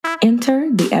Enter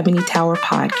the Ebony Tower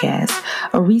Podcast,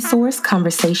 a resource,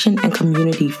 conversation, and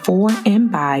community for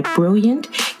and by brilliant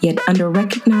yet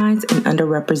under-recognized and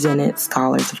underrepresented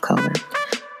scholars of color.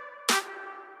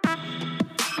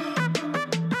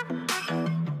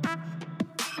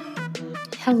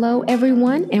 Hello,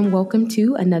 everyone, and welcome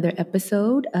to another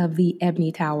episode of the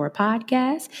Ebony Tower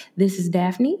Podcast. This is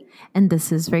Daphne. And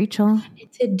this is Rachel.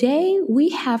 Today, we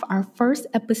have our first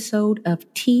episode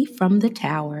of Tea from the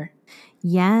Tower.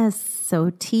 Yes,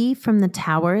 so Tea from the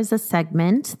Tower is a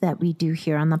segment that we do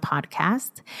here on the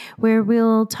podcast where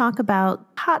we'll talk about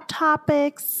hot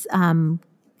topics,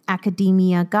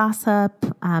 academia gossip,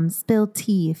 spill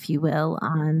tea, if you will,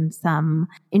 on some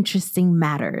interesting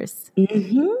matters.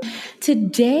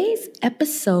 Today's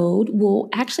episode will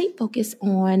actually focus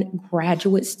on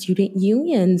graduate student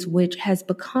unions, which has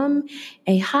become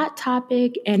a hot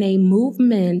topic and a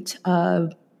movement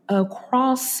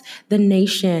across the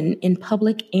nation in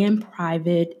public and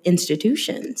private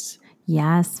institutions.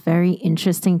 Yes, very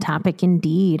interesting topic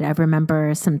indeed. I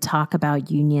remember some talk about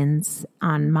unions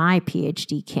on my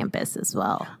PhD campus as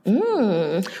well.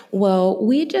 Well,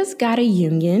 we just got a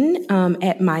union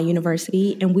at my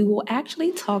university, and we will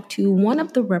actually talk to one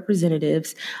of the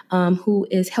representatives who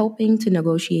is helping to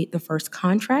negotiate the first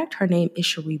contract. Her name is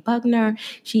Cherie Bugner.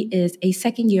 She is a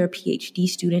second-year PhD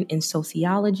student in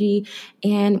sociology,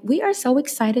 and we are so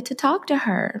excited to talk to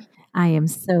her. I am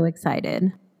so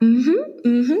excited.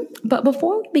 But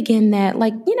before we begin that,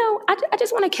 I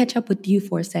just want to catch up with you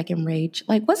for a second, Rach.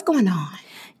 What's going on?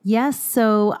 Yes,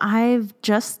 so I've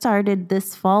just started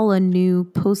this fall a new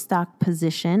postdoc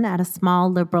position at a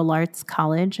small liberal arts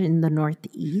college in the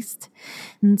Northeast.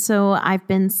 And so I've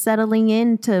been settling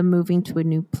into moving to a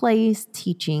new place,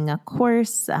 teaching a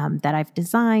course that I've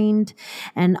designed,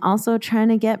 and also trying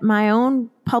to get my own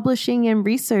publishing and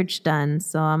research done.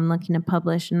 So I'm looking to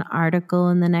publish an article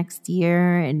in the next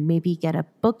year and maybe get a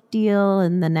book deal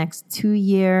in the next 2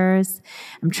 years.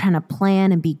 I'm trying to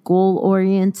plan and be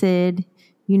goal-oriented.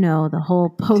 You know, the whole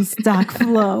postdoc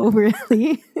flow,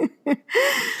 really.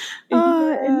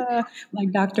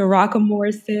 Like Dr.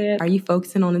 Rockamore said, are you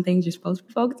focusing on the things you're supposed to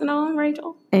be focusing on,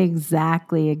 Rachel?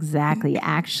 Exactly.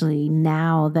 Actually,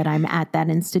 now that I'm at that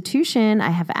institution, I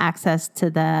have access to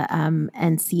the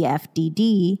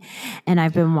NCFDD, and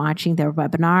I've been watching their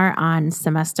webinar on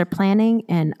semester planning,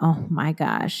 and oh my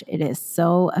gosh, it is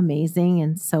so amazing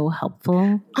and so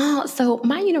helpful. So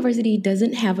my university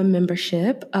doesn't have a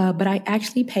membership, but I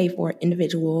actually pay for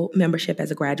individual membership as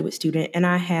a graduate student, and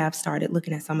I have started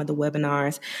looking at some of the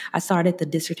webinars. I started the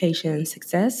dissertation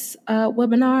success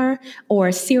webinar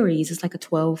or series. It's like a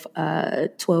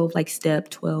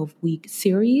 12-week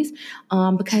series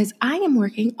because I am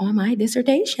working on my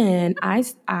dissertation. I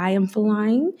am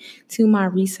flying to my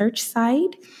research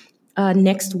site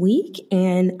next week,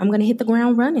 and I'm going to hit the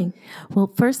ground running.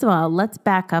 Well, first of all, let's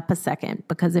back up a second,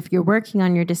 because if you're working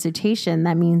on your dissertation,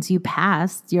 that means you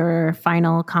passed your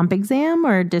final comp exam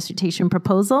or dissertation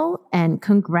proposal, and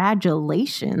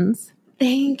congratulations.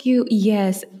 Thank you.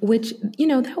 Yes, which,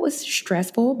 that was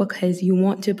stressful because you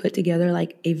want to put together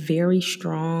like a very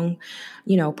strong,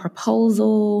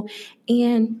 proposal.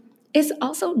 And it's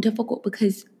also difficult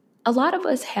because a lot of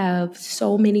us have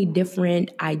so many different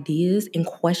ideas and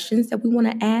questions that we want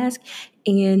to ask,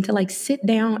 and to sit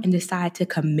down and decide to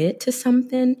commit to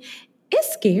something,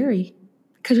 it's scary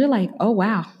because you're like, oh,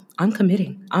 wow, I'm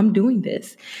committing. I'm doing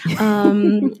this.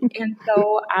 And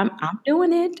so I'm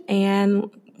doing it.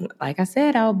 And like I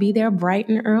said, I'll be there bright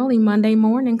and early Monday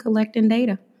morning collecting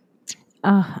data.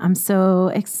 Oh, I'm so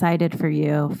excited for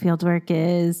you. Fieldwork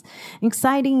is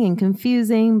exciting and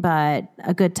confusing, but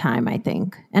a good time, I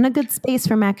think, and a good space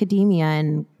from academia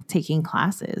and taking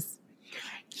classes.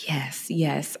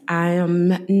 Yes. I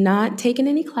am not taking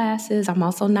any classes. I'm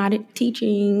also not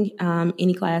teaching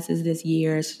any classes this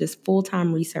year. It's just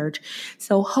full-time research.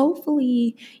 So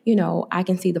hopefully, I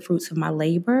can see the fruits of my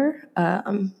labor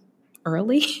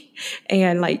early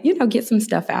and get some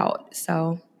stuff out.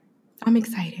 So I'm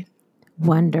excited.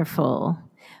 Wonderful.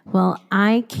 Well,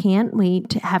 I can't wait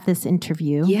to have this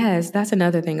interview. Yes, that's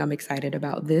another thing I'm excited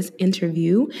about. This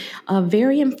interview,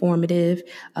 very informative.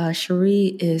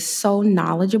 Cherie is so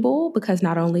knowledgeable because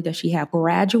not only does she have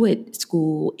graduate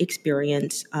school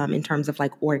experience in terms of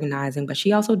organizing, but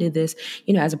she also did this,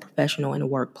 as a professional in a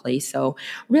workplace. So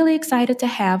really excited to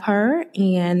have her.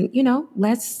 And,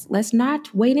 let's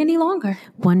not wait any longer.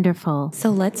 Wonderful.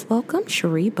 So let's welcome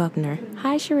Cherie Bugner.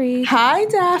 Hi, Cherie. Hi,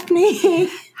 Daphne.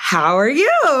 How are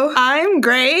you? I'm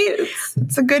great.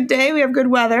 It's a good day. We have good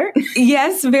weather.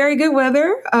 Yes, very good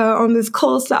weather on this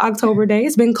close to October day.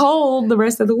 It's been cold the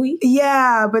rest of the week.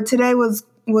 Yeah, but today was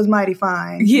was mighty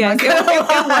fine. Yes,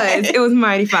 it was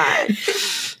mighty fine.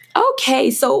 Okay,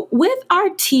 so with our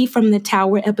Tea from the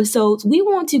Tower episodes, we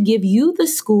want to give you the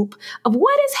scoop of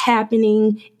what is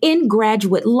happening in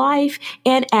graduate life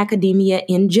and academia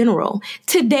in general.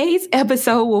 Today's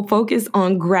episode will focus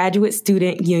on graduate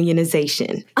student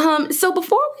unionization. So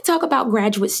before we talk about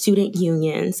graduate student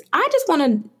unions, I just want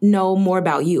to know more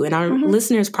about you, and our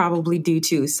listeners probably do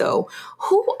too. So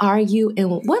who are you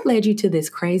and what led you to this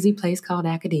crazy place called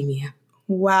academia?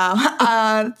 Wow,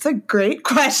 that's a great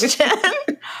question.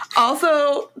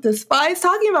 Also, despise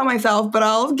talking about myself, but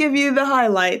I'll give you the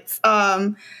highlights.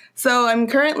 So I'm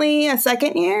currently a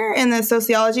second year in the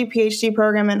sociology PhD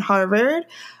program at Harvard.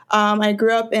 I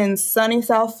grew up in sunny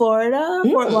South Florida,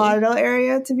 Fort Lauderdale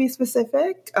area to be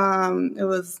specific. It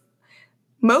was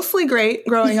mostly great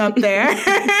growing up there.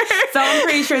 So I'm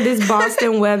pretty sure this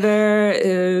Boston weather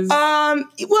is...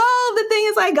 Well, the thing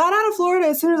is, I got out of Florida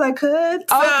as soon as I could.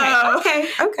 Okay.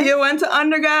 I went to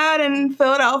undergrad in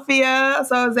Philadelphia,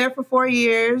 so I was there for 4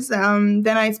 years. Then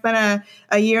I spent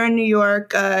a year in New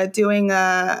York doing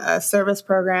a service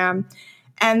program.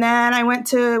 And then I went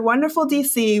to wonderful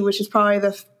D.C., which is probably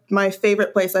my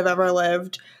favorite place I've ever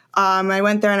lived. I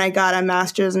went there and I got a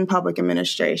master's in public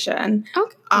administration.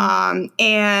 Okay.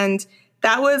 And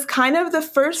that was kind of the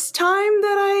first time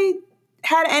that I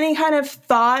had any kind of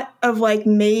thought of like,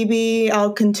 maybe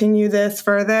I'll continue this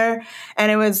further.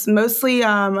 And it was mostly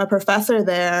a professor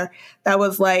there that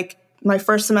was like, my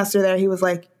first semester there, he was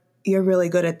like, "You're really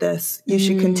good at this. You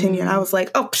should continue." And I was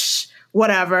like, "Oh,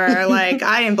 whatever." Like,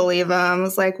 I didn't believe him. I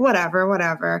was like,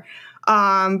 whatever.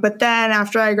 But then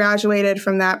after I graduated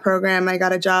from that program, I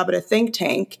got a job at a think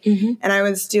tank, and I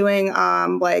was doing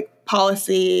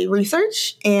policy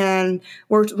research and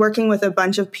working with a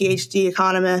bunch of PhD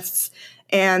economists,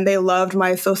 and they loved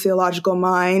my sociological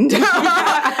mind.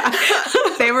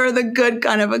 They were the good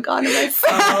kind of economists.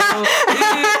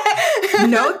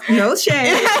 No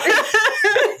shame.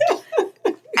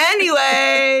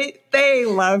 Anyway, they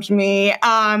loved me,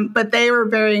 but they were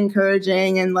very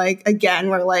encouraging and again,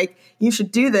 were like, "You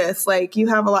should do this. Like, you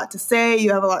have a lot to say,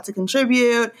 you have a lot to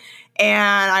contribute."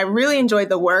 And I really enjoyed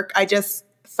the work. I just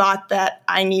thought that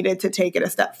I needed to take it a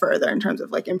step further in terms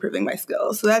of improving my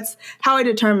skills. So that's how I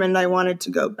determined I wanted to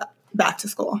go back to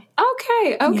school.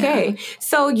 Okay. Yeah.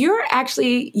 So you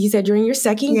said you're in your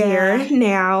second year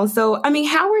now. So, I mean,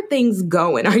 how are things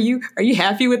going? Are you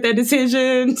happy with that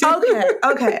decision?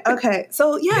 Okay.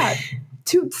 So,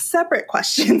 two separate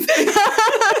questions.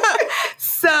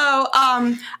 So,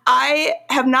 I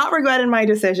have not regretted my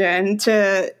decision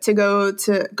to go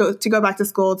back to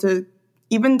school, to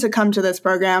come to this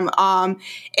program.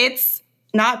 It's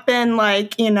not been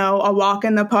a walk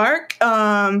in the park.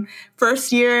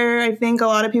 First year, I think a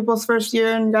lot of people's first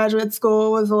year in graduate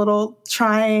school was a little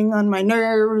trying on my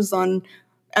nerves, on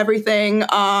everything.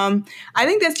 I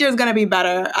think this year is going to be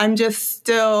better. I'm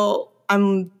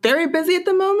very busy at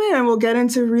the moment, and we'll get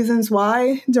into reasons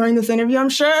why during this interview, I'm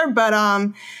sure. But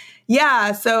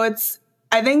so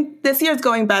I think this year is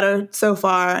going better so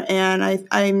far, and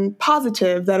I'm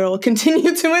positive that it'll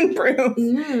continue to improve.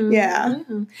 Yeah.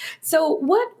 So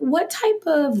what type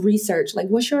of research?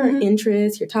 What's your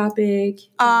interest, your topic?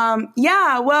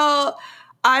 Well,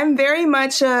 I'm very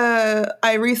much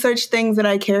I research things that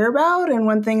I care about, and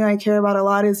one thing I care about a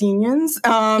lot is unions.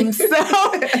 So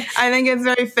I think it's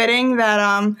very fitting that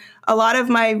a lot of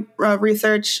my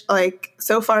research,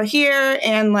 so far here,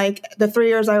 and the 3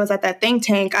 years I was at that think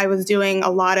tank, I was doing a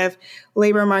lot of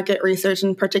labor market research,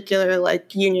 in particular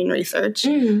union research.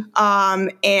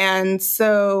 And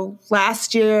so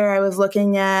last year I was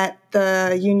looking at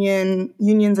the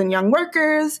unions and young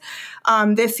workers.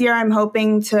 This year I'm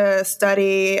hoping to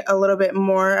study a little bit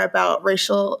more about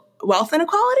racial wealth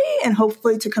inequality, and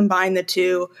hopefully to combine the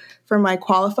two for my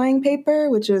qualifying paper,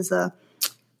 which is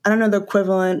I don't know the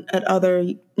equivalent at other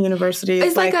universities.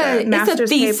 It's a master's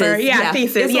thesis. Paper.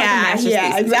 Thesis. It's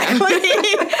thesis. Exactly.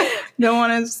 Don't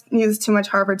want to use too much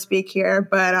Harvard speak here,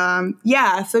 but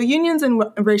so unions and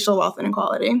racial wealth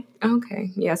inequality. Okay.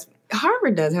 Yes.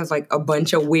 Harvard does have a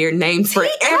bunch of weird names for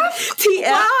TF.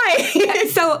 Why?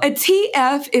 So a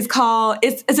TF is called,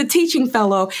 it's a teaching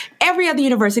fellow. Every other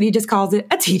university just calls it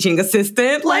a teaching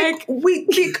assistant. Harvard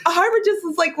just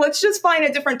is let's just find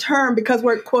a different term because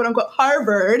we're quote unquote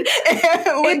Harvard.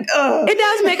 It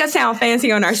does make us sound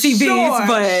fancy on our CVs,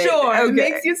 but sure. Okay. It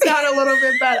makes you sound a little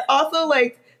bit better. Also,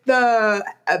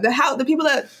 the people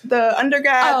that the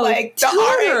undergrad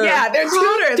tutor. They're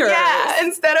tutors. Yeah,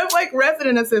 instead of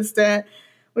resident assistant,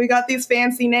 we got these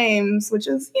fancy names, which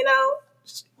is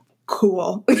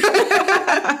cool.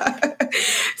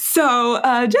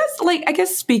 Just like, I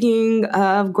guess, speaking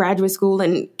of graduate school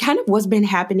and kind of what's been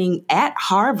happening at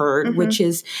Harvard, which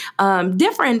is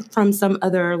different from some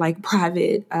other like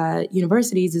private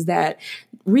universities, is that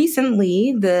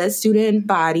recently the student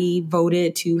body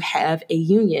voted to have a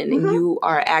union, and you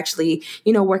are actually,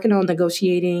 working on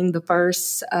negotiating the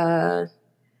first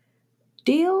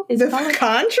deal? Is it called?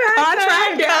 Contract.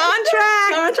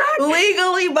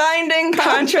 Legally binding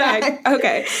contract.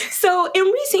 Okay. So in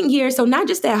recent years, so not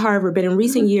just at Harvard, but in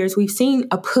recent years, we've seen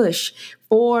a push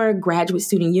for graduate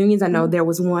student unions. I know there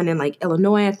was one in like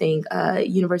Illinois, I think,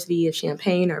 University of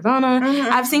Champaign, Urbana.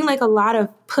 I've seen like a lot of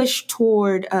push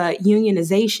toward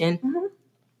unionization.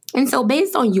 And so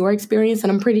based on your experience,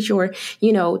 and I'm pretty sure,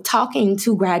 talking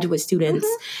to graduate students,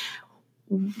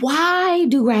 why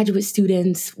do graduate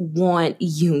students want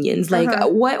unions? Like,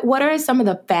 what are some of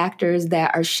the factors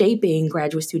that are shaping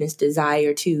graduate students'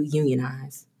 desire to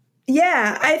unionize?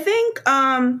 Yeah, I think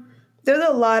there's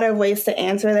a lot of ways to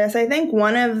answer this. I think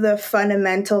one of the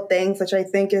fundamental things, which I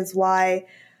think is why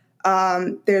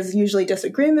there's usually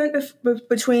disagreement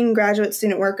between graduate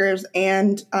student workers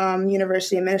and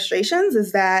university administrations,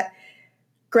 is that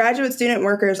graduate student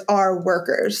workers are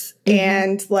workers.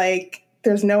 And like,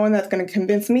 there's no one that's going to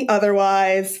convince me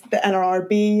otherwise. The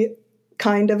NLRB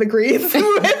kind of agrees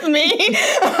with me.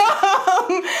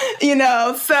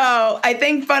 So I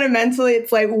think fundamentally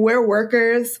it's like, we're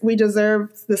workers. We deserve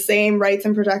the same rights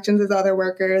and protections as other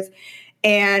workers.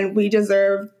 And we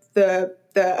deserve the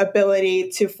ability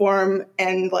to form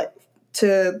and like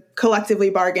to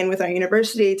collectively bargain with our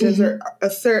university to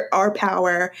assert our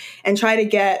power and try to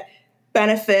get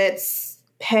benefits,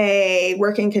 pay,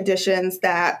 working conditions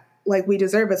that like we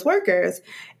deserve as workers.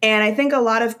 And I think a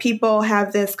lot of people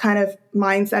have this kind of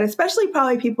mindset, especially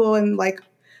probably people in like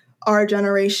our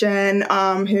generation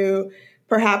who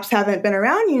perhaps haven't been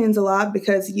around unions a lot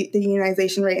because the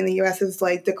unionization rate in the U.S. has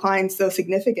like declined so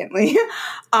significantly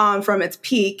from its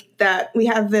peak, that we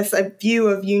have this view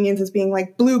of unions as being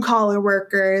like blue collar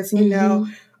workers,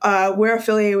 we're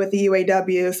affiliated with the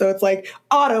UAW. So it's like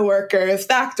auto workers,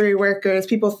 factory workers,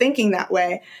 people thinking that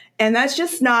way. And that's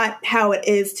just not how it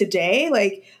is today.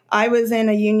 Like, I was in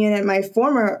a union at my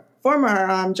former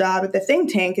job at the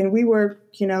think tank, and we were,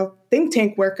 think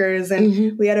tank workers,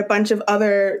 and we had a bunch of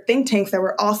other think tanks that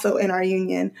were also in our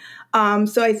union.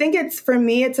 So I think for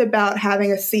me, it's about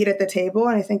having a seat at the table.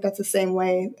 And I think that's the same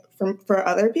way for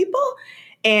other people.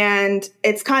 And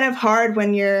it's kind of hard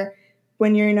when you're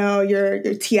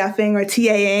TFing or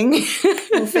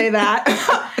TAing, we'll say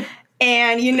that.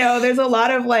 And, there's a lot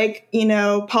of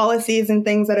policies and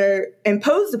things that are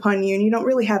imposed upon you, and you don't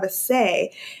really have a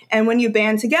say. And when you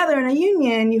band together in a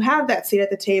union, you have that seat at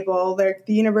the table. The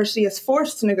university is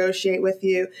forced to negotiate with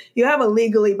you. You have a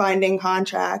legally binding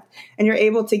contract, and you're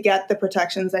able to get the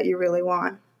protections that you really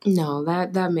want. No,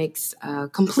 that makes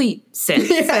complete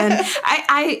sense. And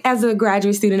I, as a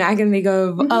graduate student, I can think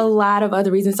of a lot of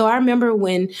other reasons. So I remember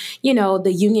when,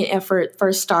 the union effort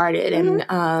first started, and,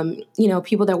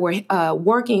 people that were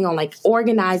working on like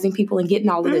organizing people and getting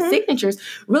all of the signatures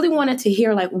really wanted to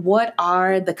hear like, what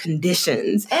are the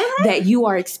conditions that you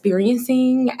are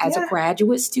experiencing as a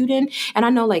graduate student? And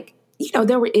I know like,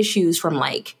 there were issues from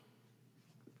like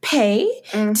pay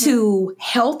to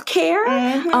health care,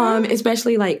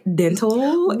 especially like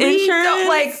dental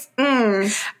insurance.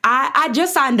 I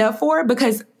just signed up for it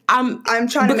because I'm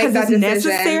trying to make that decision.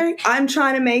 Necessary. I'm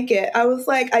trying to make it. I was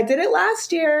like, I did it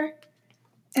last year.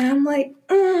 And I'm like,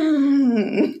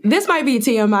 This might be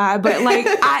TMI, but like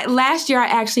last year I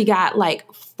actually got like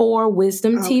 4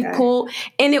 wisdom teeth pulled,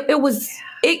 and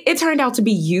it turned out to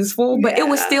be useful, but it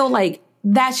was still like,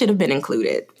 that should have been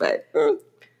included. But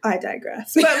I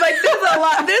digress. But like, there's a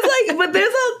lot. There's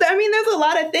a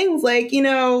lot of things like,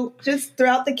 just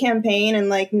throughout the campaign and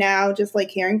like now, just like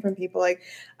hearing from people, like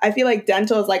I feel like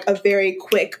dental is like a very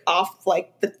quick off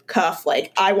like the cuff.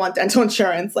 Like, I want dental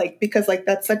insurance, like because like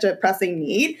that's such a pressing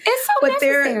need. It's so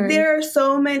necessary. But there are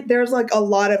so many. There's like a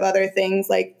lot of other things,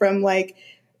 like from like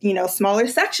smaller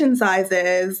section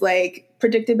sizes, like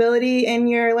predictability in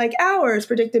your like hours,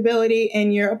 predictability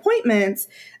in your appointments.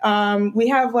 We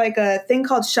have like a thing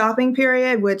called shopping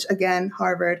period, which again,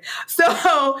 Harvard.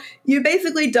 So you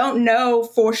basically don't know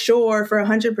for sure for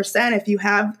 100% if you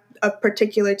have a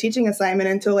particular teaching assignment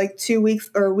until like 2 weeks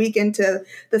or a week into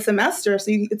the semester. So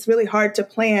it's really hard to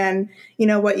plan,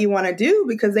 what you want to do,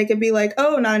 because they could be like,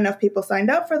 oh, not enough people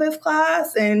signed up for this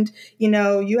class. And,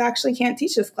 you actually can't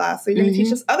teach this class. So you're going to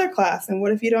teach this other class. And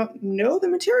what if you don't know the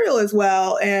material as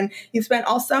well? And you spent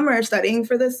all summer studying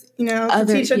for this, to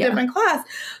teach a different class.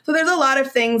 So there's a lot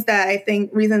of things that I think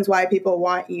reasons why people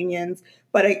want unions.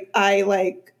 But I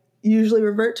like, usually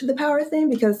revert to the power thing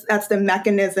because that's the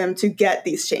mechanism to get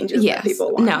these changes that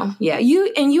people want. No, yeah.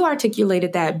 You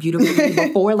articulated that beautifully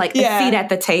before, like a seat at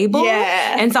the table.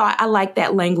 Yeah. And so I like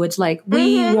that language, like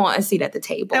we want a seat at the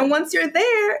table. And once you're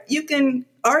there, you can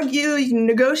argue, you can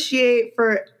negotiate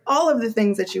for all of the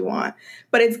things that you want.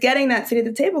 But it's getting that seat at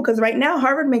the table because right now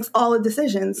Harvard makes all the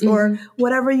decisions or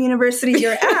whatever university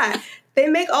you're at. They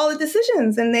make all the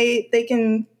decisions and they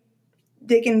can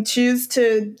choose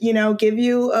to, give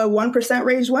you a 1%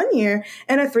 raise one year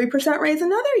and a 3% raise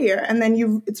another year. And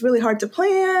then it's really hard to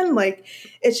plan. Like,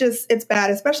 it's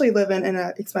bad, especially living in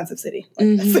an expensive city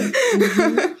like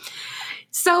this.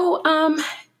 So,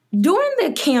 during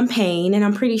the campaign, and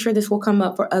I'm pretty sure this will come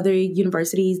up for other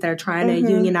universities that are trying to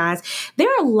unionize, there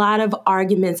are a lot of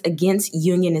arguments against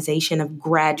unionization of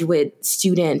graduate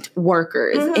student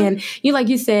workers. And like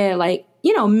you said, like,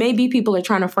 maybe people are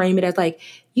trying to frame it as like,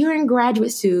 you're in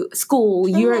graduate school,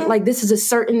 you're like, this is a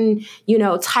certain,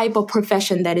 type of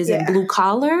profession that is in blue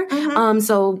collar.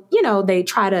 So, they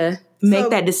try to make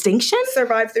that distinction.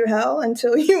 Survive through hell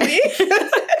until you leave.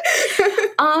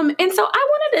 And so I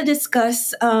wanted to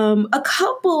discuss a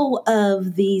couple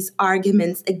of these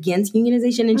arguments against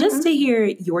unionization and just to hear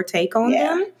your take on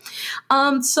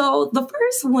them. So the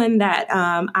first one that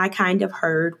I kind of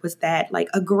heard was that like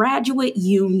a graduate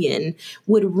union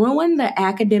would ruin the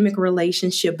academic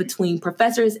relationship between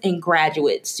professors and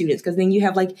graduate students because then you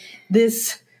have like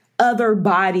this other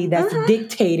body that's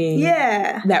dictating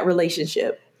that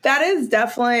relationship. That is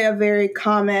definitely a very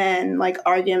common like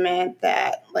argument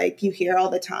that like you hear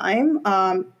all the time.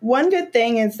 One good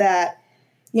thing is that,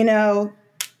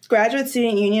 graduate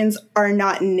student unions are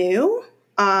not new.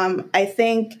 I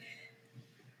think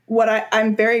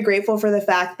I'm very grateful for the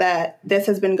fact that this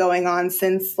has been going on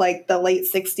since like the late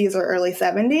 60s or early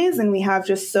 70s. And we have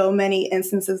just so many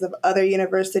instances of other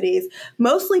universities,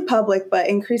 mostly public, but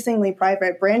increasingly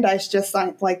private. Brandeis just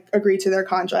agreed to their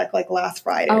contract like last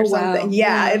Friday or something. Wow.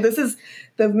 Yeah.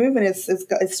 The movement is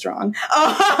strong.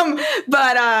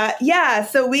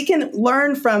 So we can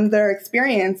learn from their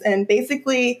experience and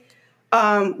basically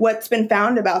what's been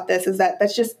found about this is that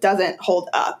just doesn't hold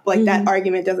up. Like that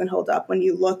argument doesn't hold up when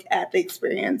you look at the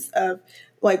experience of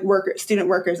like student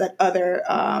workers at other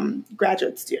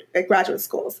graduate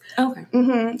schools.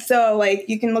 Okay. So like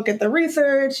you can look at the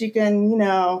research, you can,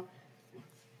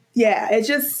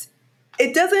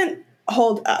 it doesn't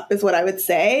hold up is what I would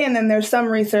say. And then there's some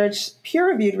research,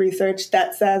 peer-reviewed research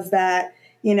that says that,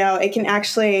 it can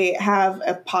actually have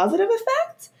a positive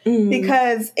effect.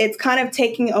 Because it's kind of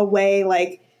taking away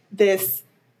like this,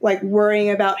 like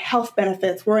worrying about health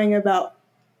benefits, worrying about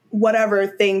whatever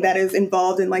thing that is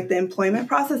involved in like the employment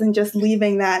process and just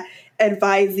leaving that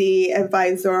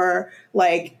advisor,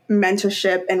 like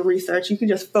mentorship and research. You can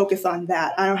just focus on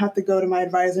that. I don't have to go to my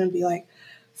advisor and be like,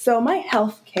 so my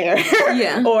health care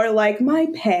or like my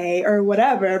pay or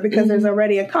whatever, because there's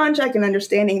already a contract and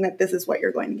understanding that this is what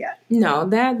you're going to get. No,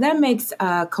 that makes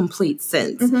complete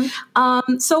sense.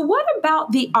 So what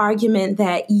about the argument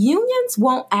that unions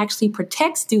won't actually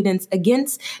protect students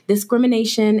against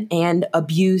discrimination and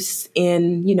abuse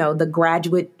in, the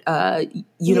graduate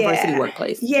university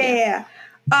workplace? So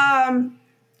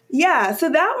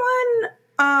that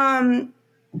one,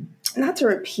 not to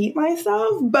repeat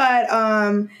myself, but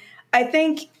I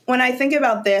think when I think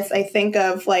about this, I think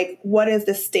of like, what is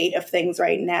the state of things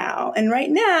right now? And right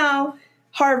now,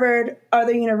 Harvard,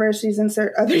 other universities,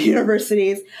 insert other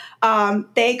universities,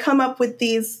 they come up with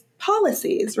these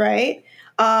policies, right?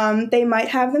 They might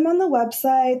have them on the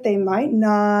website. They might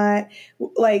not.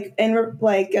 Like in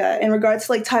regards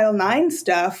to like Title IX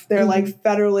stuff, they're like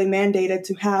federally mandated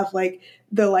to have like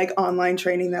the like online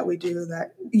training that we do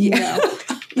that,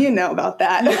 you know about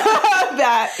that,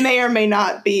 that may or may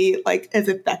not be like as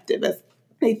effective as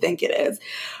they think it is.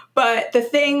 But the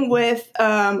thing with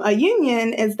a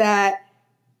union is that,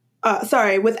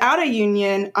 without a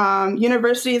union,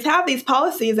 universities have these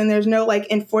policies and there's no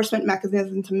like enforcement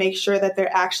mechanism to make sure that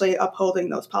they're actually upholding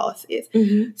those policies.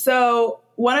 So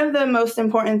one of the most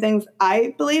important things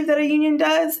I believe that a union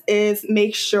does is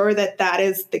make sure that that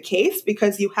is the case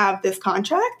because you have this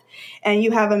contract and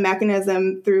you have a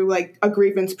mechanism through like a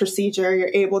grievance procedure. You're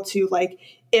able to like,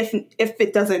 if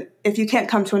you can't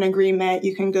come to an agreement,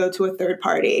 you can go to a third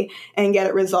party and get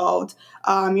it resolved.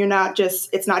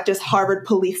 It's not just Harvard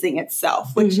policing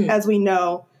itself, which as we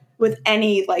know, with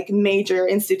any like major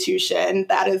institution,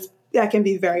 that can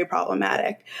be very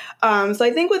problematic. So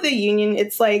I think with a union,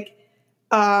 it's like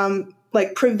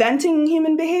preventing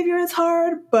human behavior is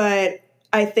hard, but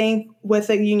I think with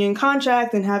a union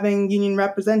contract and having union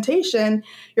representation,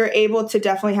 you're able to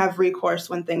definitely have recourse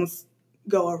when things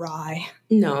go awry.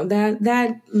 No,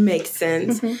 that makes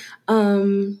sense.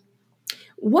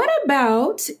 What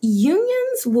about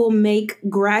unions will make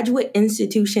graduate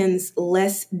institutions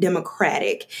less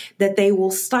democratic, that they will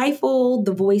stifle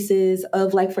the voices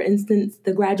of, like, for instance,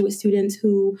 the graduate students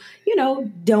who,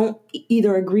 don't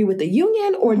either agree with the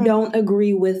union or don't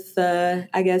agree with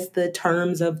the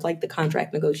terms of, like, the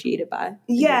contract negotiated by.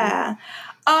 Yeah.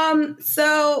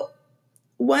 So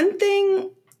one thing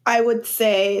I would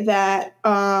say that,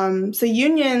 so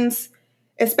unions,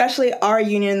 especially our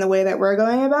union, the way that we're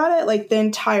going about it, like the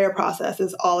entire process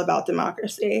is all about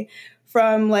democracy.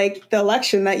 From like the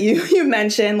election that you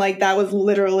mentioned, like that was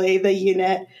literally the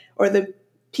unit or the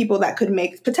people that could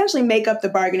potentially make up the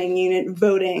bargaining unit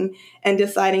voting and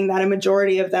deciding that a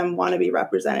majority of them want to be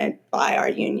represented by our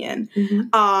union.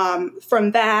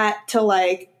 From that to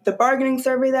like the bargaining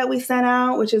survey that we sent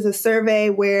out, which is a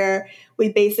survey where we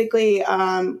basically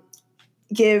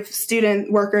give student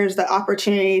workers the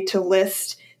opportunity to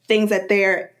list things that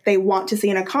they want to see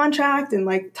in a contract and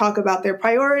like talk about their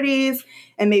priorities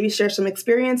and maybe share some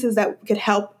experiences that could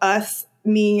help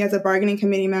me as a bargaining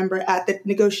committee member at the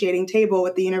negotiating table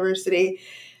with the university.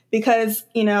 Because,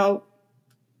 unlike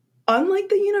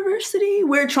the university,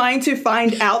 we're trying to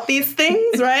find out these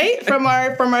things, right, from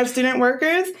our student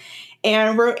workers.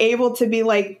 And we're able to be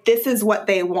like, this is what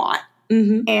they want.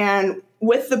 And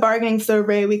with the bargaining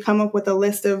survey, we come up with a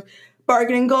list of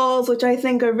bargaining goals, which I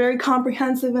think are very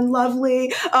comprehensive and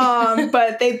lovely.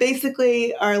 But they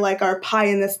basically are like our pie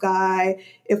in the sky.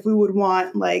 If we would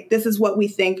want, like, this is what we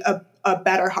think a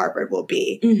better Harvard will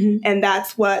be. And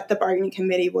that's what the bargaining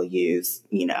committee will use,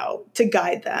 to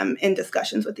guide them in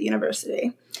discussions with the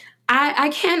university. I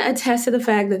can attest to the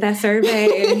fact that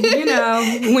survey,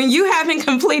 when you haven't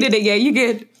completed it yet, you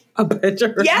get a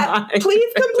better Yeah,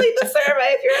 please complete the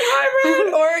survey if you're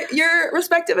at Harvard or your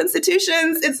respective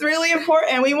institutions. It's really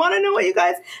important. We want to know what you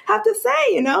guys have to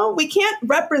say, We can't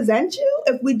represent you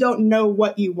if we don't know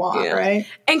what you want, right?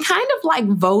 And kind of like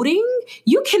voting,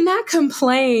 you cannot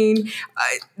complain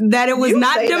that it was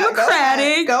not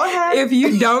democratic. Go ahead. If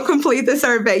you don't complete the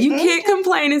survey. You can't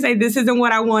complain and say, this isn't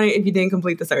what I wanted if you didn't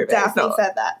complete the survey. Daphne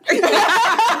said that.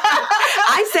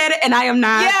 I said it, and I am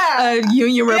not a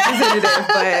union representative,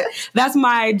 but that's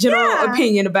my general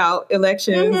opinion about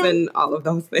elections and all of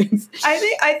those things.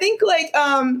 I think like,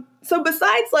 so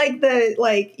besides like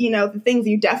the things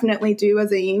you definitely do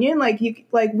as a union,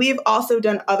 we've also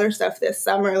done other stuff this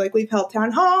summer. Like we've held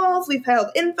town halls, we've held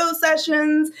info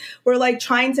sessions. We're like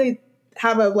trying to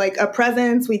have a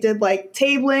presence. We did like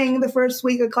tabling the first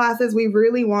week of classes. We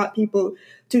really want people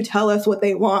to tell us what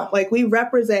they want. Like we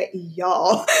represent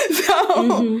y'all.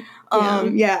 So,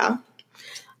 yeah.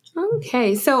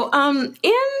 Okay. So,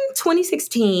 in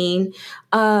 2016,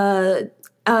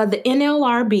 the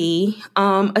NLRB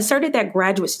asserted that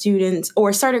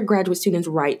started graduate students'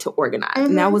 right to organize.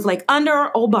 And that was like under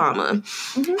Obama.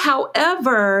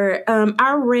 However,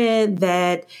 I read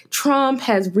that Trump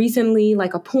has recently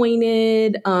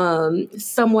appointed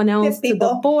someone else to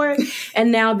the board.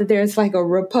 And now that there's like a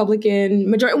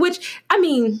Republican majority, which I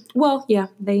won't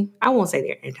say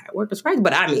they're anti-workers' rights,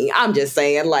 but I'm just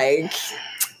saying I'm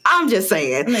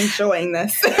enjoying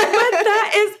this. But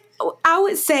that is, I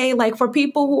would say, for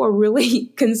people who are really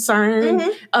concerned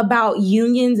about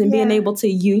unions and being able to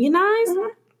unionize,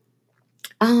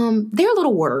 they're a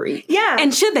little worried. Yeah.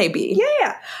 And should they be?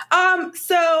 Yeah.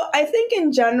 So I think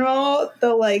in general,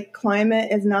 the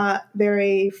climate is not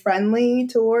very friendly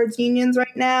towards unions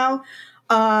right now.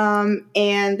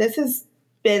 And this has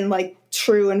been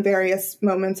true in various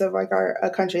moments of our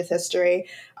country's history.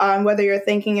 Whether you're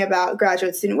thinking about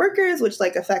graduate student workers, which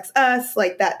affects us,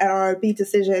 that NLRB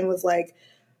decision was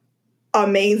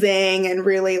amazing and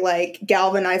really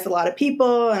galvanized a lot of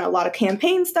people and a lot of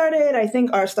campaigns started. I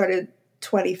think ours started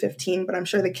 2015, but I'm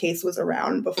sure the case was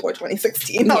around before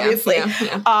 2016, obviously.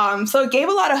 Yeah. So it gave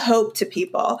a lot of hope to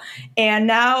people. And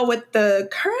now with the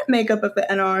current makeup of the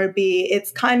NLRB,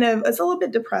 it's a little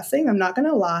bit depressing. I'm not going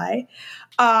to lie.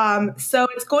 So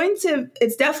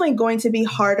it's definitely going to be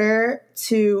harder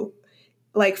to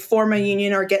form a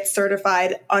union or get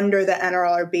certified under the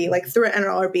NLRB, through an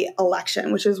NLRB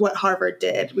election, which is what Harvard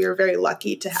did. We were very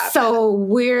lucky to have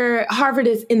So Harvard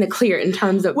is in the clear in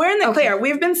terms of... We're in the clear.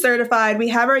 We've been certified. We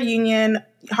have our union.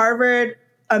 Harvard,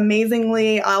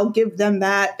 amazingly, I'll give them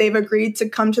that. They've agreed to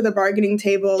come to the bargaining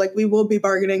table. We will be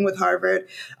bargaining with Harvard.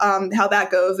 How that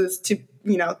goes is to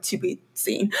be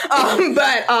seen.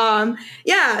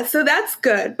 So that's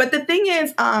good. But the thing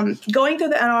is, going through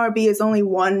the NLRB is only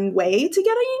one way to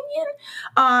get a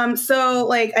union.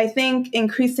 So I think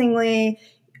increasingly,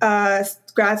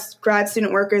 grad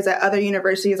student workers at other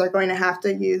universities are going to have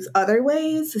to use other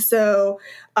ways. So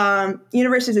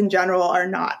universities in general are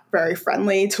not very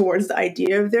friendly towards the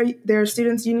idea of their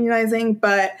students unionizing.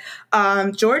 But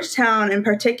Georgetown in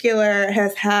particular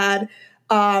has had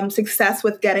success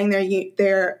with getting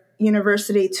their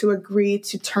university to agree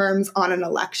to terms on an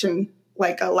election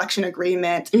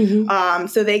agreement.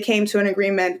 So they came to an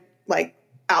agreement like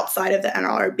outside of the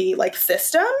NLRB like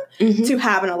system to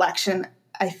have an election.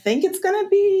 I think it's going to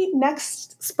be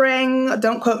next spring.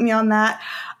 Don't quote me on that.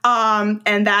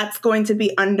 And that's going to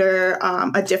be under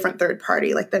a different third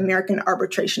party, like the American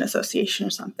Arbitration Association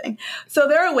or something. So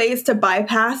there are ways to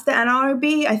bypass the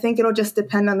NLRB. I think it'll just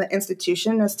depend on the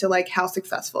institution as to like how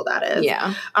successful that is.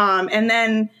 Yeah. And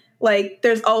then like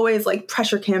there's always like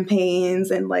pressure campaigns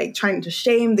and like trying to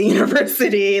shame the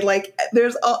university. Like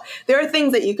there are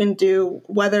things that you can do.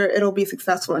 Whether it'll be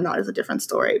successful or not is a different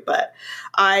story. But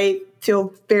I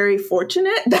feel very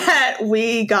fortunate that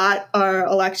we got our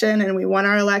election and we won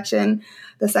our election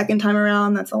the second time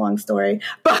around. That's a long story,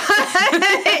 but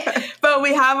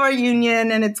we have our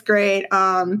union and it's great.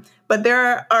 But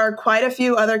there are quite a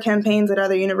few other campaigns at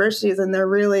other universities, and they're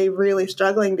really, really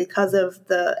struggling because of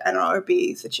the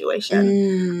NLRB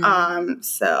situation.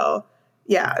 So,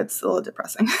 yeah, it's a little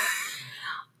depressing.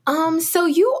 So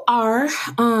you are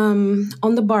on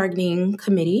the bargaining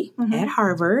committee at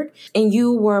Harvard, and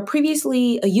you were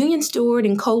previously a union steward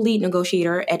and co-lead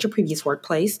negotiator at your previous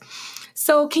workplace.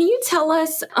 So can you tell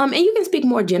us, and you can speak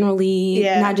more generally,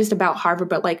 not just about Harvard,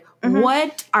 but like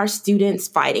what are students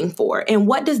fighting for? And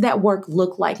what does that work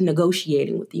look like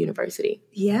negotiating with the university?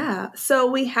 Yeah. So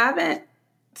we haven't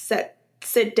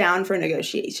sit down for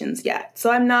negotiations yet.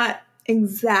 So I'm not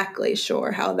exactly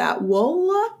sure how that will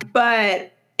look.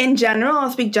 But in general,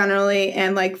 I'll speak generally,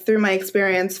 and like through my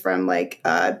experience from like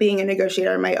being a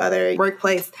negotiator in my other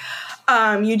workplace,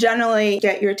 you generally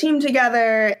get your team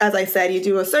together. As I said, you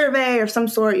do a survey of some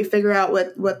sort. You figure out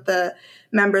what the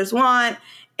members want.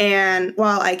 And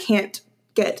while I can't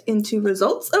get into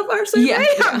results of our survey,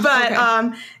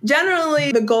 but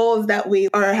generally the goals that we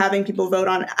are having people vote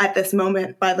on at this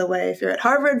moment, by the way, if you're at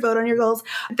Harvard, vote on your goals.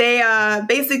 They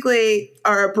basically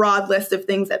are a broad list of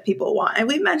things that people want. And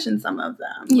we've mentioned some of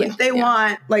them. Like they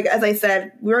want, like, as I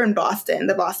said, we're in Boston,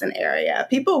 the Boston area.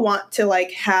 People want to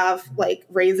like have like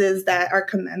raises that are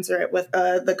commensurate with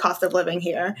the cost of living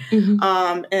here.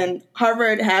 And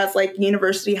Harvard has like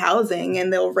university housing,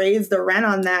 and they'll raise the rent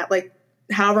on that like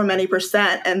however many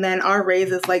percent, and then our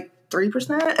raise is like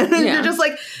 3%. And you're just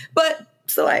like, but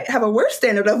so I have a worse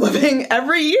standard of living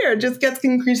every year. It just gets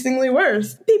increasingly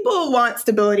worse. People want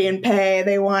stability in pay.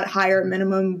 They want higher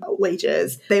minimum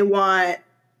wages. They want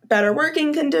better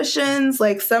working conditions.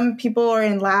 Like some people are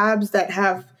in labs that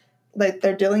have like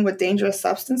they're dealing with dangerous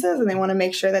substances, and they want to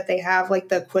make sure that they have like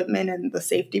the equipment and the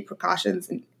safety precautions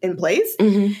in place.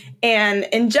 And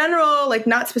in general, like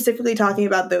not specifically talking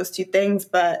about those two things,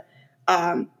 but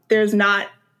there's not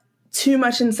too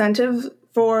much incentive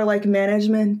for like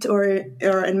management or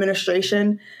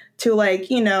administration to like,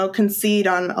 you know, concede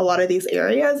on a lot of these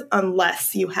areas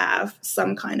unless you have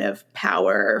some kind of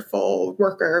powerful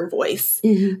worker voice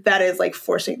that is like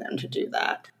forcing them to do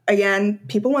that. Again,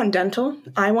 people want dental.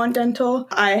 I want dental.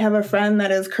 I have a friend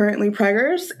that is currently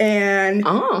preggers, and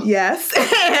yes,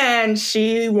 and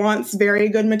she wants very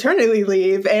good maternity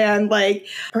leave and like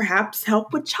perhaps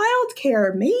help with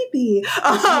childcare, maybe.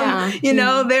 You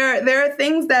know, there are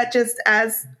things that just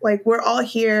as like we're all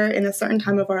here in a certain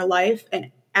time of our life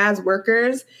and as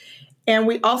workers, and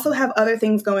we also have other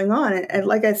things going on. And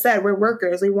like I said, we're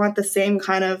workers. We want the same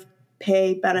kind of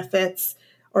pay, benefits,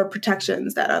 or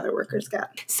protections that other workers get.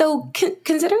 So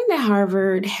considering that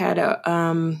Harvard had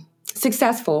a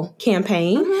successful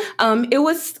campaign, it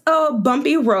was a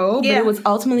bumpy road, but it was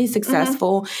ultimately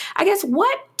successful. I guess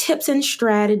what tips and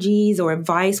strategies or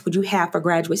advice would you have for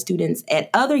graduate students at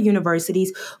other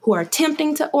universities who are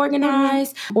attempting to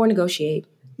organize or negotiate?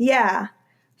 Yeah.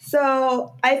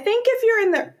 So I think if you're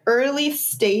in the early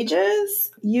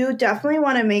stages, you definitely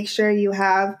want to make sure you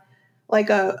have like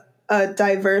a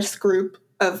diverse group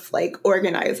of like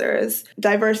organizers,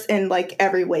 diverse in like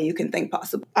every way you can think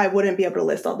possible. I wouldn't be able to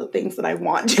list all the things that I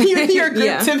want your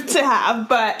group to have,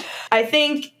 but I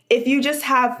think if you just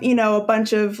have, you know, a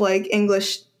bunch of like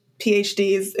English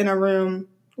PhDs in a room,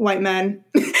 white men,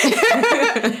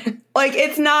 like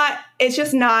it's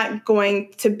just not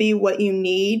going to be what you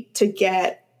need to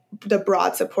get the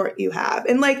broad support you have.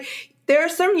 And like, there are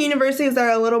some universities that are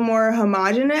a little more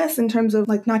homogenous in terms of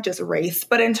like not just race,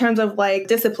 but in terms of like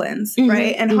disciplines,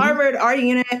 right? And Harvard, our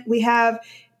unit, we have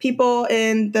people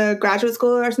in the Graduate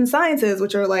School of Arts and Sciences,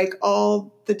 which are like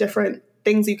all the different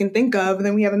things you can think of. And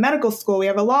then we have a medical school, we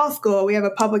have a law school, we have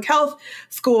a public health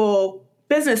school,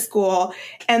 business school.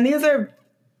 And these are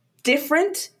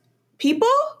different people,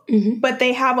 but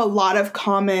they have a lot of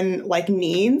common like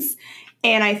needs.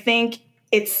 And I think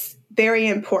it's very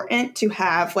important to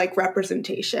have like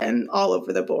representation all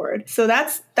over the board. So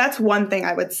that's one thing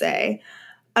I would say.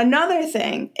 Another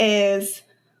thing is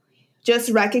just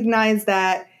recognize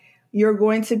that you're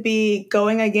going to be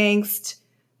going against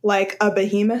like a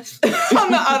behemoth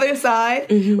on the other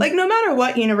side. Like no matter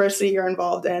what university you're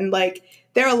involved in, like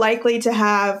they're likely to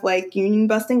have like union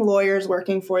busting lawyers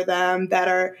working for them that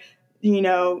are, you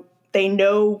know, they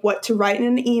know what to write in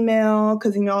an email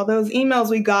because, you know, all those emails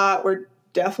we got were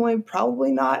definitely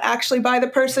probably not actually by the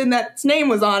person that's name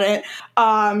was on it.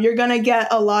 You're going to get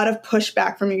a lot of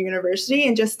pushback from your university,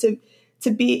 and just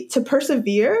to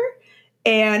persevere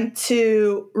and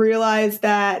to realize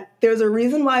that there's a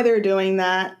reason why they're doing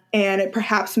that, and it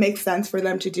perhaps makes sense for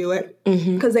them to do it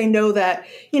because they know that,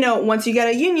 you know, once you get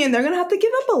a union, they're going to have to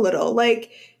give up a little,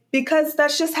 like, because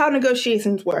that's just how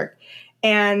negotiations work.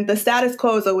 And the status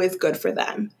quo is always good for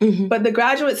them. But the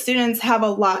graduate students have a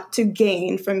lot to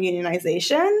gain from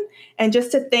unionization. And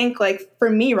just to think, like, for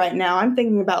me right now, I'm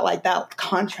thinking about, like, that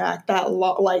contract, that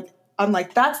law, like, I'm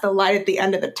like, that's the light at the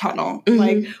end of the tunnel.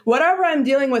 Like, whatever I'm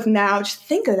dealing with now, just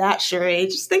think of that, Sheree.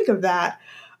 Just think of that.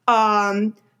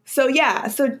 So, yeah.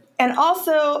 So, and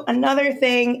also another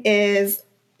thing is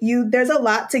there's a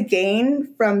lot to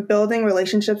gain from building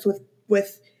relationships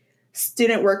with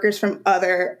student workers from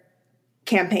other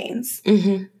campaigns.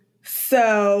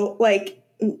 So, like,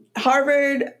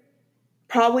 Harvard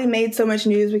probably made so much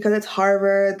news because it's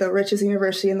Harvard, the richest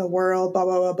university in the world, blah,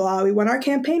 blah, blah, blah. We won our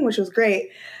campaign, which was great.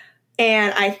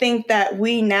 And I think that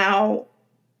we now,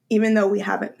 even though we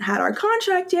haven't had our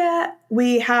contract yet,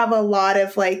 we have a lot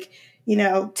of, like, you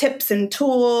know, tips and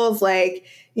tools. Like,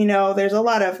 you know, there's a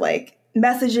lot of, like,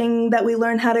 messaging that we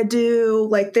learn how to do.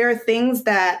 Like, there are things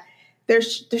that there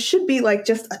should be, like,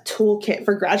 just a toolkit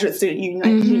for graduate student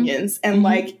unions. And,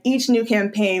 like, each new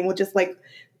campaign will just, like,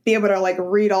 be able to, like,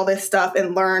 read all this stuff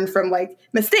and learn from, like,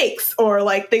 mistakes or,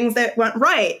 like, things that went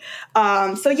right.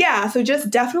 So, yeah. So just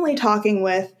definitely talking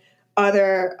with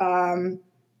other,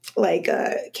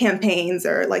 campaigns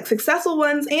or, like, successful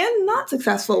ones and not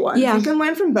successful ones. You can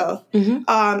learn from both. And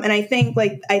I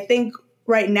think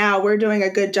right now we're doing a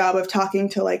good job of talking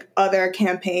to, like, other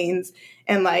campaigns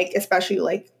and, like, especially,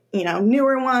 like, you know,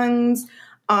 newer ones,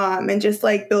 and just,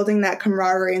 like, building that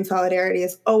camaraderie and solidarity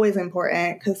is always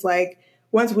important because, like,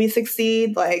 once we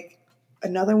succeed, like,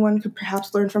 another one could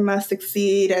perhaps learn from us,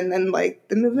 succeed, and then, like,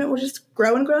 the movement will just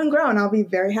grow and grow and grow, and I'll be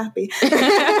very happy. Okay,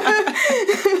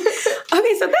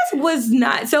 so this was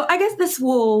not, so I guess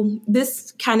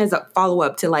this kind of is a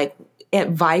follow-up to, like,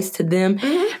 advice to them,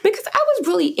 because I was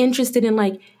really interested in,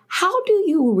 like, how do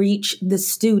you reach the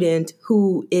student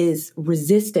who is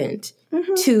resistant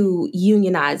to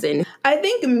unionizing? I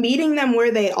think meeting them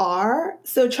where they are.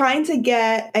 So trying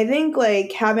to I think,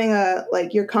 like, having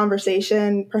your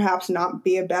conversation perhaps not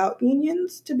be about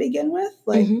unions to begin with,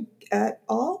 like, at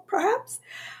all, perhaps.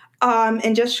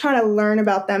 And just trying to learn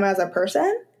about them as a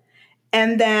person.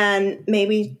 And then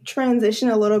maybe transition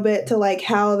a little bit to, like,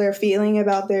 how they're feeling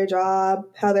about their job,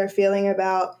 how they're feeling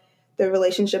about the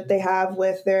relationship they have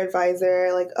with their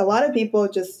advisor. Like, a lot of people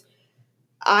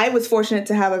I was fortunate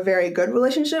to have a very good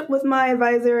relationship with my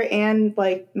advisor and,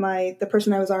 like, the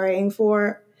person I was RAing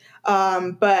for.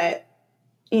 But,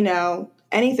 you know,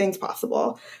 anything's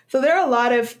possible. So there are a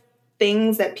lot of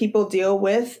things that people deal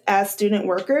with as student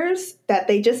workers that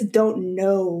they just don't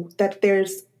know that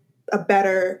there's a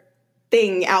better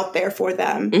thing out there for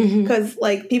them. Because,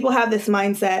 like, people have this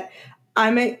mindset,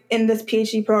 I'm in this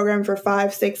PhD program for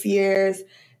 5-6 years.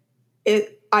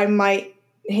 I might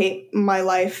hate my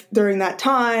life during that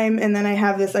time, and then I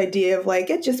have this idea of, like,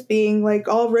 it just being, like,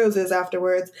 all roses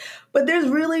afterwards. But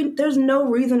there's no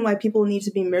reason why people need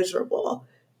to be miserable.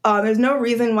 There's no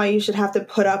reason why you should have to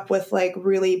put up with, like,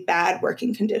 really bad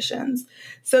working conditions.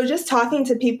 So just talking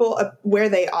to people where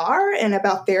they are and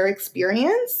about their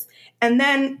experience, and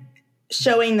then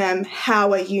showing them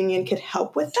how a union could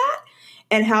help with that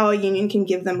and how a union can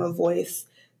give them a voice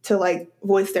to, like,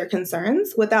 voice their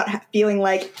concerns without feeling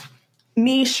like,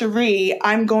 me, Sheree,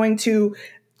 I'm going to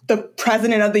the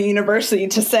president of the university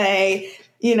to say,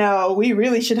 you know, we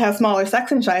really should have smaller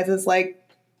section sizes. Like,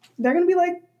 they're going to be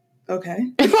like,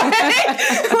 okay.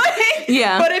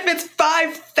 Yeah. But if it's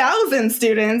 5,000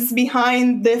 students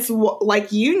behind this,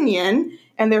 like, union,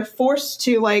 and they're forced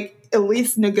to, like, at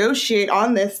least negotiate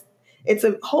on this, it's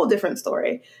a whole different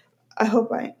story. I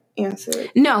hope I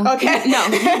answered. No. Okay. No,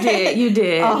 you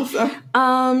did.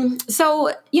 Awesome.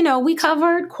 So, we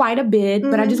covered quite a bit,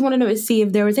 but I just wanted to see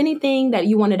if there was anything that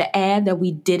you wanted to add that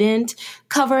we didn't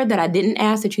cover, that I didn't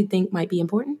ask, that you think might be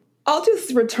important. I'll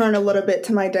just return a little bit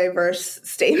to my diverse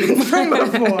statements from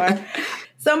before.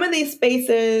 Some of these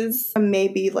spaces may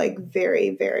be like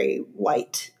very, very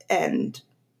white and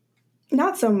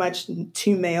not so much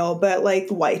too male, but like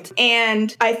white.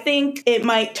 And I think it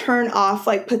might turn off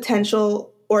like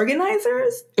potential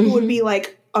organizers who would be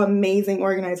like amazing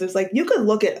organizers. Like you could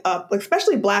look it up, like,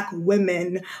 especially Black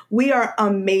women. We are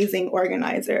amazing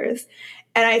organizers.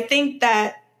 And I think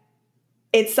that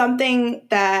it's something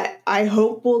that I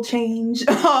hope will change.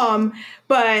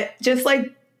 But just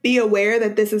like be aware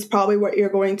that this is probably what you're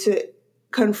going to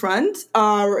confront,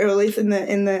 or at least in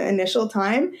the initial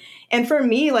time. And for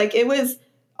me, like it was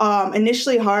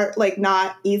initially hard, like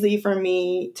not easy for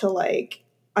me to like,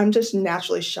 I'm just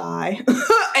naturally shy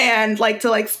and like to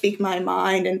like speak my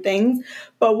mind and things.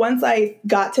 But once I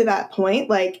got to that point,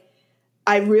 like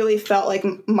I really felt like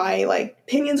my like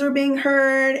opinions were being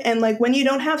heard. And like when you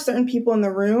don't have certain people in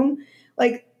the room,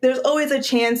 like there's always a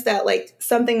chance that like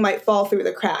something might fall through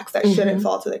the cracks that shouldn't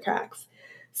fall to the cracks.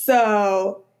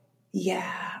 So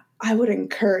yeah, I would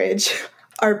encourage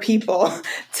our people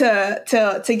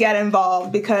to get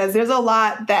involved, because there's a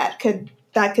lot that could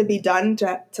be done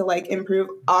to like improve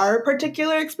our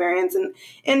particular experience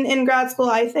in grad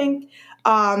school, I think,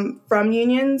 from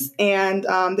unions. And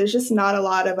there's just not a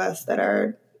lot of us that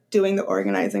are doing the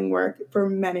organizing work for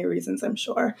many reasons, I'm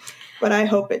sure. But I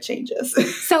hope it changes.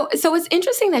 So it's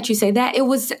interesting that you say that.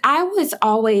 I was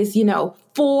always,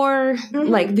 for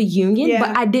like the union,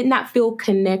 but I did not feel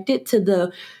connected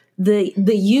to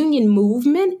the union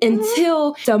movement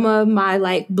until some of my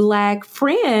like Black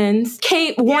friends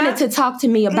wanted to talk to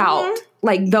me about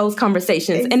like those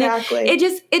conversations. Exactly. And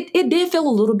it did feel a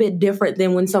little bit different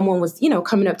than when someone was,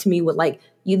 coming up to me with like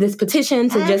this petition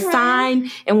to just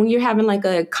sign. And when you're having like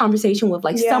a conversation with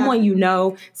like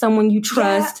someone someone you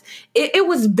trust, it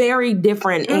was very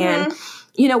different. And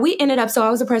we ended up, so I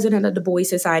was the president of the Boys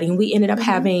Society, and we ended up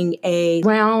having a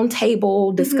round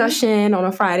table discussion on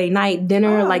a Friday night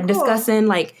dinner, discussing,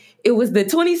 like, it was the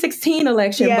 2016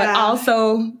 election, but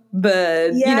also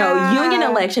the, union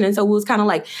election. And so it was kind of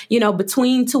like,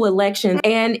 between two elections.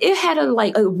 And it had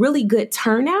a really good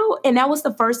turnout. And that was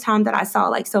the first time that I saw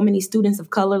like so many students of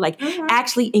color, like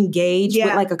actually engage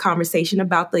with like a conversation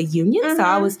about the union. So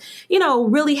I was,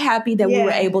 really happy that we were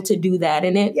able to do that.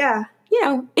 And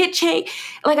it changed.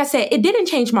 Like I said, it didn't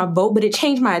change my vote, but it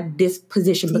changed my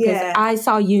disposition, because I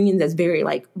saw unions as very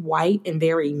like white and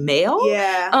very male.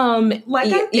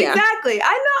 Exactly.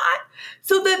 I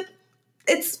know.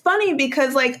 It's funny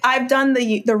because like I've done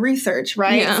the research,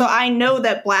 right? So I know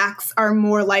that Blacks are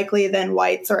more likely than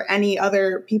whites or any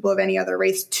other people of any other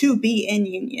race to be in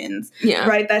unions.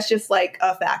 Right. That's just like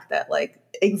a fact that like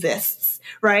exists.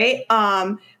 Right.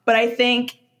 But I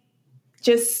think,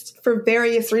 just for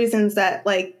various reasons, that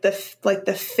like the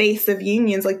face of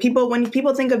unions, like when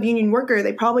people think of union worker,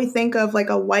 they probably think of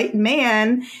like a white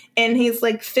man in his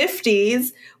like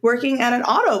 50s working at an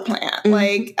auto plant.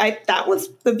 Like that was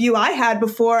the view I had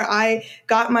before I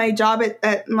got my job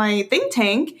at my think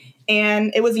tank,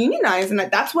 and it was unionized. And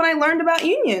that's when I learned about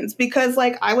unions, because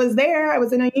like I was there, I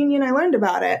was in a union, I learned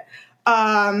about it.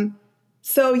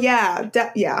 So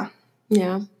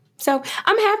So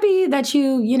I'm happy that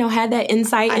you had that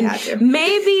insight. And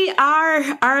maybe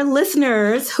our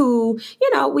listeners who,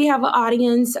 we have an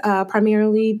audience,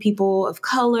 primarily people of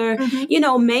color,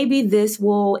 maybe this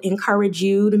will encourage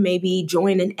you to maybe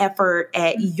join an effort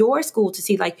at your school to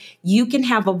see like you can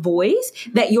have a voice,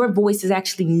 that your voice is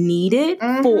actually needed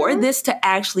for this to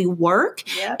actually work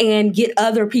and get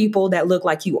other people that look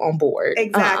like you on board.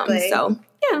 Exactly.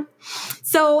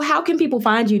 So how can people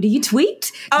find you? Do you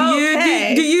tweet? Do you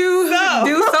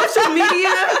do social media?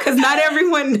 Because not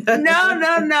everyone does.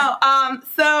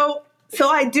 No. So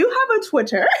I do have a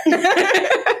Twitter.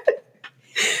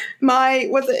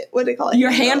 What do they call it?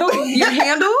 Your handle?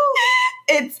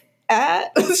 It's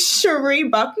at Cherie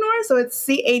Bucknor. So it's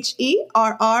CHERRIE.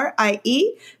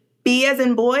 B as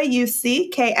in boy,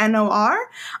 UCKNOR.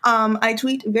 I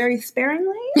tweet very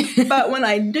sparingly, but when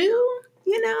I do,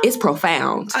 it's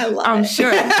profound. I'm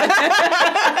sure.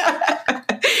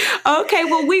 Okay,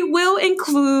 well, we will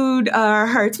include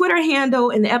her Twitter handle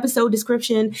in the episode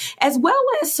description, as well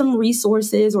as some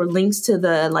resources or links to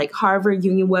the like Harvard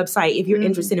Union website if you're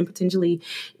interested in potentially,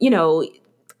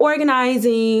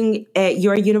 organizing at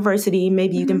your university,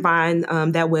 maybe you can find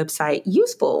that website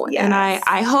useful. Yes. And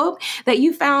I hope that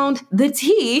you found the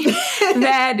tea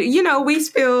that, we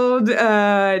spilled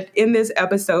in this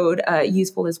episode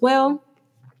useful as well.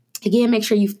 Again, make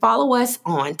sure you follow us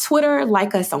on Twitter,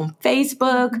 like us on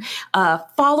Facebook,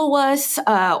 follow us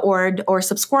or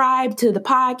subscribe to the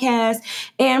podcast,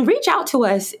 and reach out to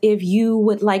us if you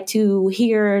would like to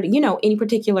hear, any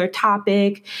particular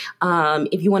topic.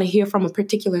 If you want to hear from a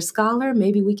particular scholar,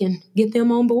 maybe we can get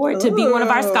them on board to be one of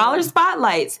our scholar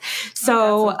spotlights.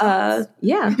 So,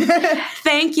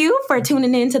 thank you for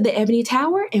tuning in to the Ebony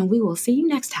Tower, and we will see you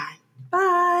next time.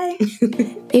 Bye.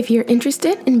 If you're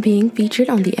interested in being featured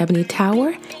on the Ebony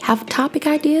Tower, have topic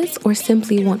ideas, or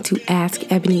simply want to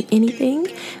ask Ebony anything,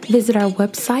 visit our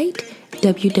website,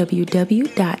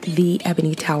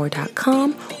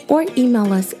 www.theebonytower.com, or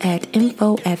email us at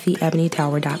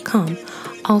info@theebonytower.com.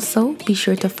 Also, be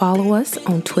sure to follow us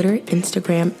on Twitter,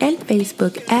 Instagram, and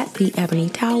Facebook at The Ebony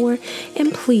Tower.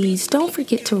 And please don't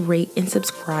forget to rate and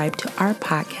subscribe to our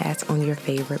podcast on your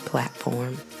favorite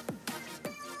platform.